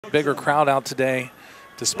Bigger crowd out today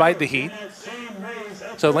despite the heat.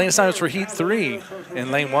 So lane assignments for heat 3.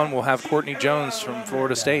 In lane 1, we'll have Courtney Jones from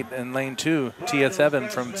Florida State. In lane 2, Tia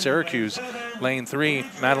Thevenin from Syracuse. Lane 3,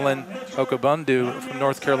 Madeline Okabundu from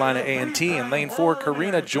North Carolina A&T. In lane 4,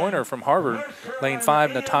 Karina Joyner from Harvard. Lane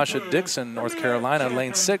 5, Natasha Dixon, North Carolina.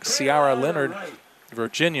 Lane 6, Ciara Leonard,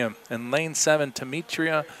 Virginia. In lane 7,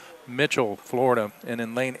 Demetria Mitchell, Florida. And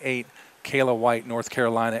in lane 8, Kayla White, North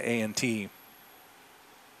Carolina A&T.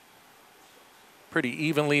 Pretty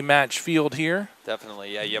evenly matched field here.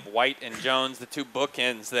 Definitely, yeah. You have White and Jones, the two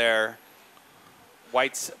bookends there.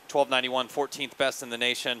 White's 1291, 14th best in the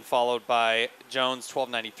nation, followed by Jones,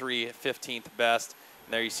 1293, 15th best.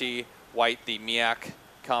 And there you see White, the MEAC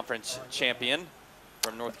Conference champion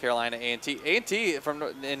from North Carolina A&T. A&T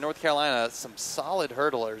in North Carolina, some solid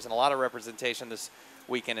hurdlers and a lot of representation this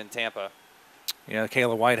weekend in Tampa. Yeah,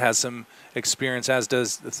 Kayla White has some experience, as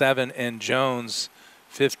does Thevenin and Jones,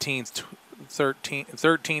 15th,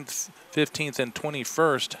 13th, 15th, and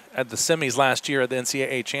 21st at the semis last year at the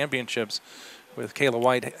NCAA championships, with Kayla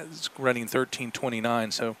White running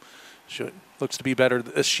 13:29. So looks to be better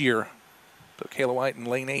this year. So Kayla White in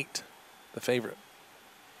lane 8, the favorite.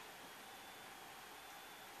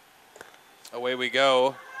 Away we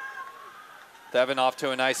go. Thevenin off to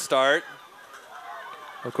a nice start.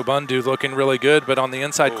 Okabundu looking really good, but on the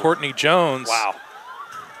inside, Courtney Jones. Wow.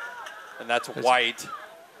 And that's White.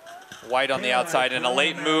 White on the outside, and a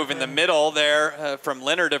late move in the middle there from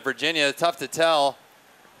Leonard of Virginia. Tough to tell.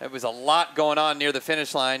 There was a lot going on near the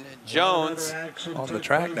finish line. Jones on the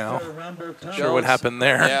track now. Not sure what happened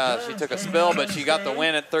there. Yeah, she took a spill, but she got the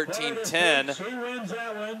win at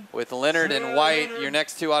 13:10. With Leonard and White, your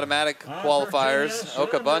next two automatic qualifiers.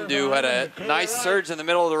 Okabundu had a nice surge in the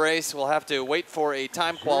middle of the race. We'll have to wait for a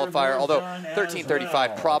time qualifier, although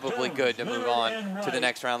 13:35 probably good to move on to the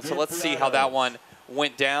next round. So let's see how that one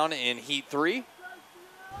went down in heat 3.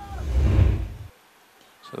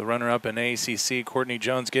 So the runner-up in ACC, Courtney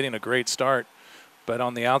Jones, getting a great start. But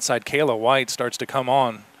on the outside, Kayla White starts to come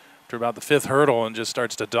on after about the 5th hurdle and just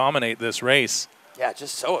starts to dominate this race. Yeah,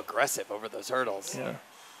 just so aggressive over those hurdles. Yeah.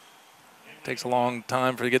 Takes a long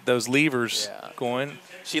time to get those levers going.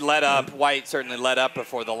 She led up. White certainly led up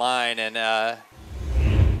before the line, and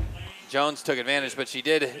Jones took advantage, but she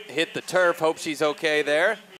did hit the turf. Hope she's okay there.